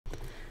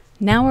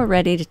Now we're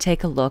ready to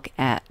take a look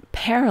at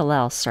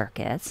parallel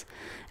circuits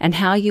and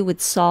how you would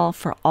solve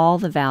for all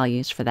the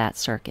values for that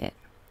circuit.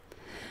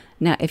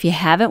 Now, if you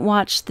haven't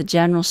watched the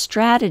general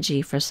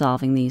strategy for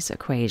solving these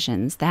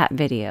equations, that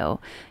video,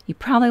 you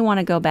probably want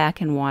to go back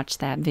and watch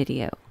that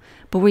video.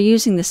 But we're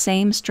using the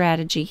same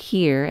strategy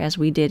here as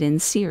we did in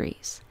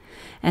series,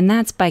 and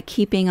that's by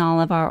keeping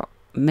all of our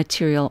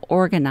material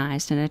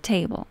organized in a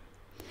table.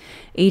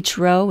 Each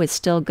row is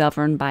still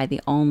governed by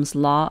the Ohm's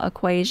law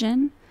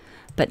equation,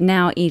 but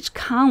now each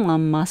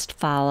column must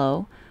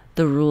follow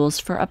the rules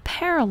for a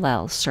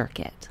parallel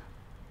circuit.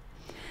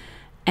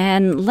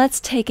 And let's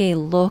take a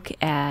look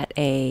at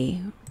a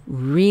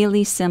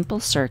really simple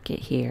circuit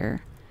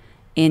here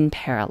in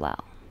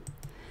parallel.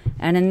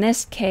 And in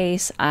this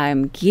case,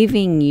 I'm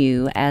giving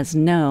you as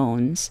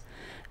knowns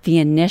the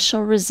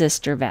initial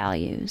resistor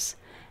values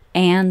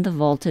and the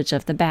voltage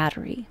of the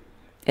battery.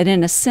 And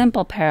in a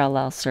simple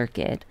parallel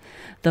circuit,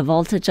 the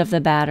voltage of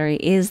the battery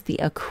is the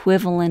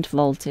equivalent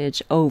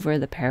voltage over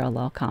the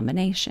parallel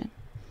combination.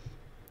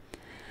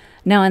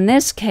 Now in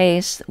this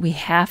case, we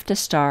have to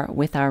start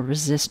with our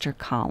resistor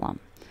column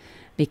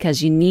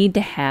because you need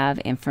to have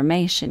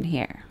information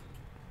here.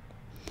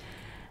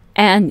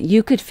 And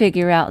you could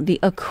figure out the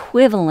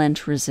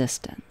equivalent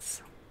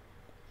resistance.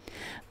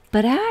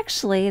 But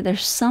actually,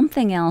 there's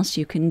something else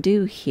you can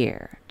do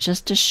here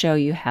just to show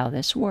you how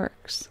this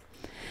works.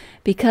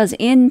 Because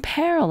in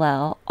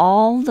parallel,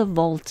 all the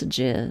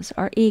voltages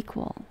are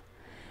equal.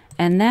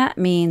 And that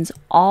means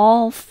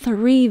all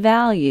three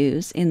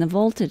values in the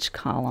voltage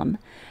column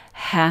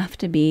have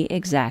to be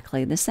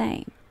exactly the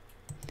same.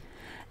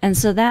 And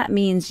so that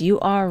means you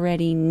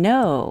already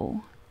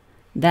know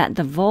that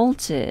the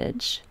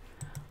voltage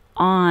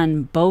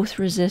on both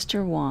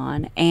resistor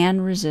 1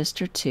 and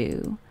resistor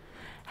 2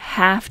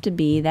 have to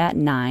be that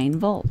 9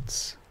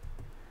 volts.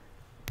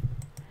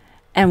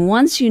 And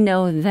once you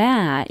know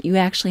that, you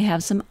actually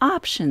have some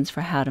options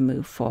for how to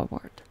move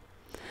forward.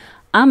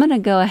 I'm going to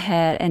go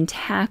ahead and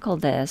tackle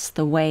this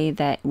the way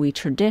that we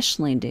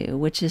traditionally do,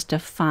 which is to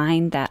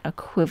find that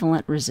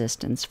equivalent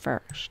resistance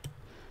first.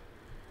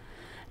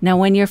 Now,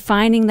 when you're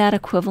finding that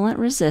equivalent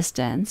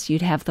resistance,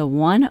 you'd have the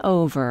 1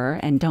 over,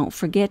 and don't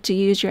forget to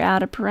use your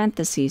outer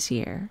parentheses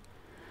here,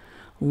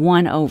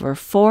 1 over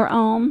 4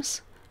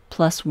 ohms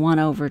plus 1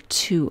 over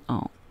 2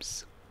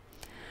 ohms.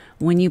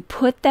 When you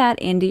put that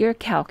into your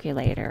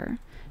calculator,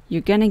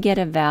 you're going to get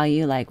a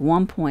value like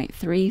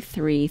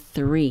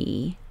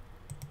 1.333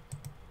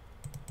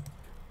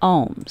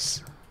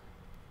 ohms.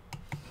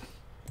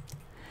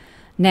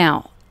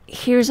 Now,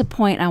 here's a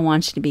point I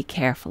want you to be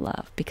careful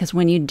of, because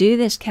when you do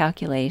this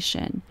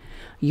calculation,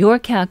 your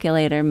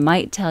calculator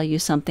might tell you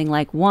something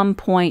like 1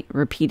 point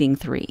repeating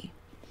 3.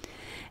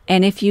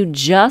 And if you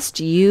just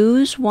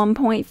use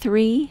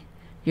 1.3,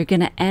 you're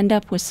going to end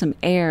up with some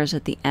errors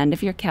at the end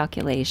of your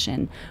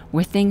calculation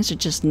where things are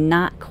just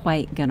not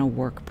quite going to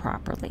work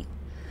properly.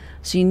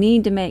 So you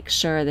need to make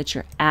sure that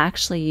you're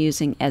actually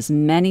using as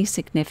many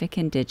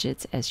significant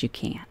digits as you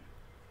can.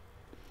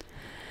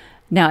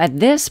 Now at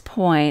this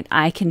point,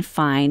 I can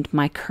find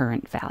my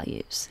current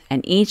values,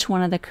 and each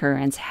one of the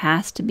currents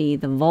has to be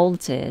the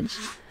voltage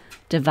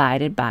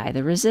divided by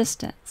the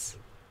resistance.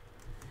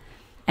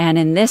 And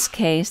in this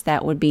case,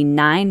 that would be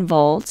 9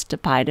 volts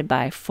divided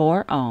by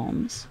 4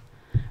 ohms,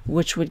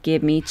 which would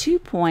give me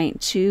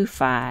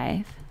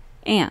 2.25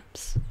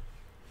 amps.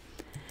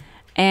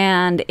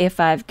 And if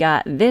I've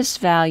got this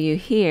value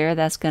here,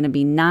 that's going to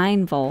be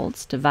 9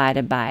 volts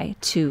divided by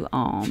 2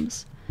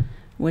 ohms,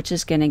 which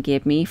is going to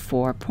give me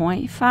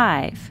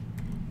 4.5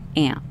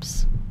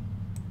 amps.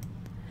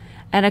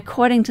 And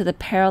according to the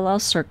parallel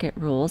circuit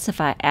rules, if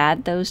I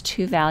add those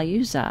two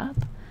values up,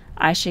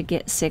 I should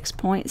get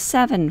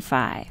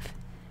 6.75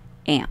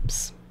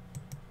 amps.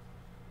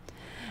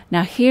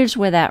 Now here's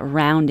where that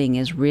rounding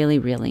is really,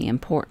 really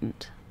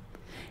important.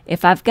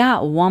 If I've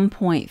got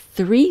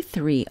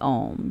 1.33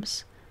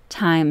 ohms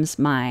times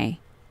my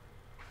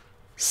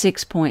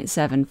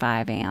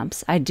 6.75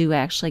 amps, I do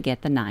actually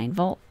get the 9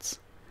 volts.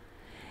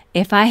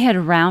 If I had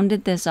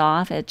rounded this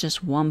off at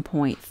just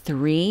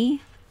 1.3,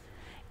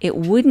 it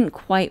wouldn't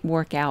quite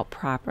work out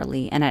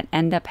properly, and I'd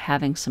end up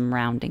having some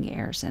rounding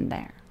errors in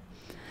there.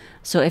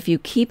 So if you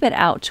keep it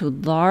out to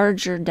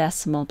larger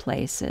decimal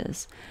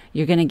places,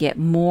 you're going to get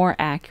more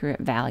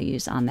accurate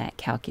values on that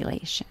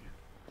calculation.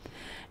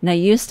 Now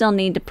you still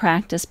need to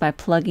practice by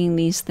plugging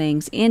these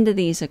things into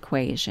these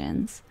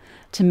equations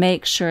to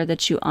make sure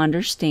that you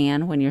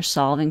understand when you're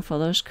solving for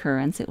those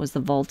currents, it was the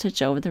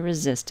voltage over the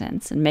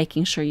resistance, and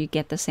making sure you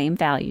get the same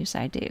values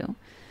I do.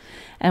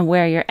 And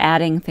where you're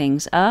adding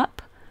things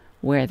up,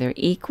 where they're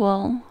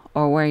equal,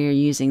 or where you're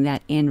using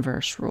that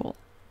inverse rule.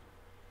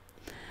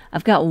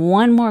 I've got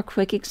one more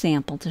quick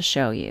example to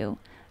show you,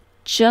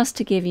 just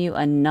to give you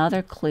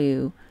another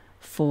clue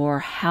for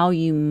how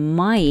you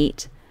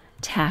might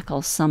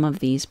tackle some of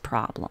these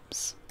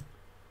problems.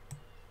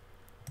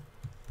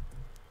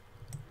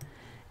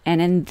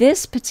 And in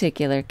this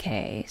particular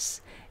case,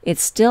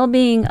 it's still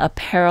being a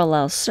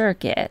parallel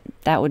circuit.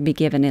 That would be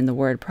given in the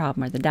word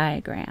problem or the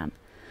diagram.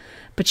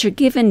 but you're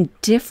given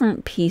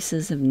different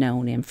pieces of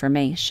known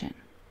information.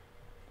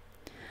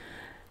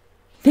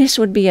 This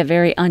would be a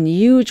very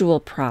unusual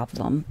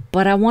problem,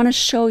 but I want to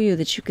show you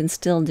that you can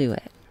still do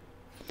it.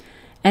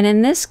 And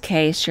in this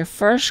case, your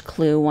first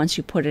clue, once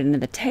you put it into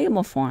the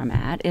table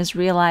format, is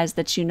realize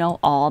that you know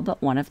all but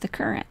one of the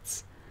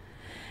currents.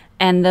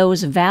 And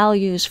those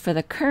values for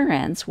the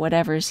currents,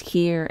 whatever's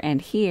here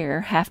and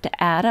here, have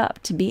to add up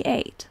to be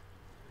 8.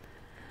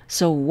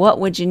 So what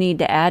would you need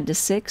to add to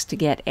 6 to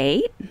get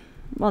 8?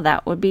 Well,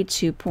 that would be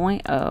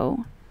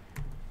 2.0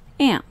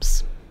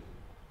 amps.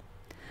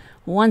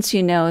 Once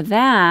you know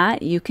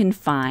that, you can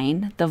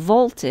find the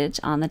voltage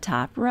on the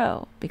top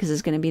row, because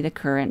it's going to be the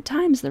current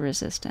times the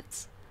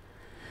resistance.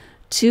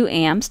 2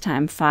 amps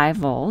times 5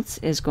 volts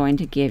is going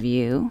to give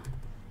you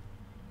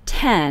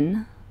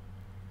 10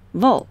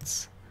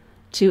 volts.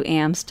 2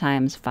 amps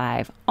times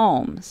 5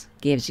 ohms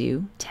gives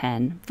you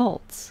 10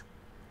 volts.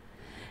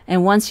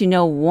 And once you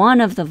know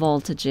one of the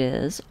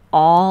voltages,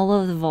 all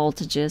of the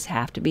voltages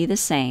have to be the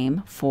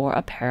same for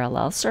a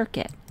parallel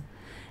circuit.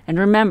 And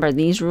remember,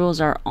 these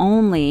rules are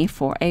only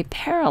for a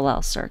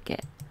parallel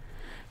circuit.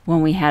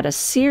 When we had a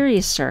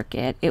series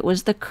circuit, it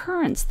was the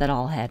currents that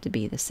all had to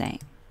be the same.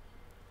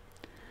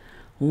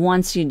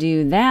 Once you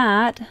do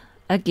that,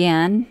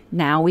 again,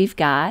 now we've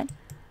got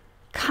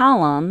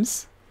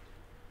columns,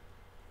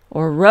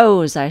 or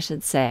rows, I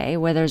should say,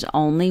 where there's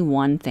only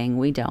one thing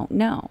we don't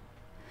know.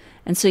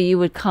 And so you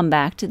would come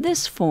back to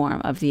this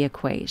form of the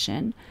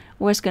equation,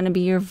 where it's going to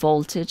be your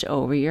voltage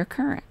over your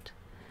current.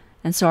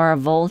 And so our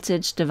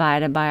voltage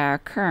divided by our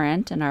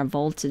current and our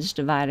voltage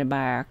divided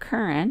by our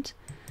current,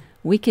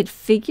 we could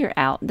figure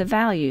out the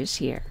values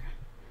here.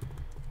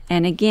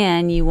 And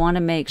again, you want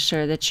to make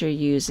sure that you're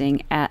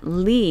using at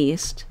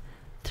least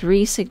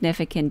 3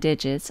 significant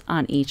digits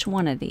on each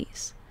one of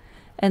these,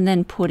 and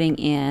then putting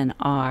in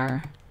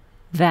our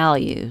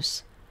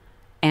values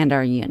and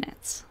our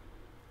units.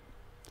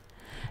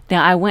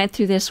 Now, I went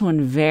through this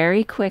one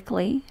very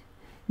quickly.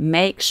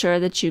 Make sure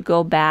that you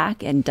go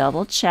back and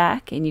double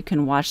check, and you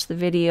can watch the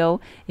video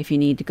if you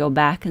need to go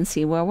back and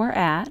see where we're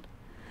at.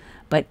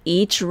 But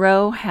each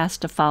row has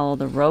to follow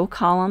the row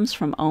columns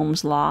from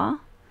Ohm's law,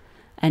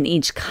 and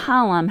each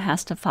column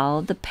has to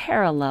follow the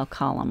parallel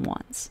column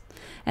ones.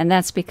 And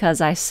that's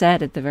because I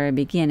said at the very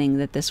beginning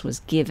that this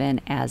was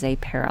given as a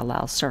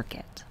parallel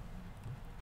circuit.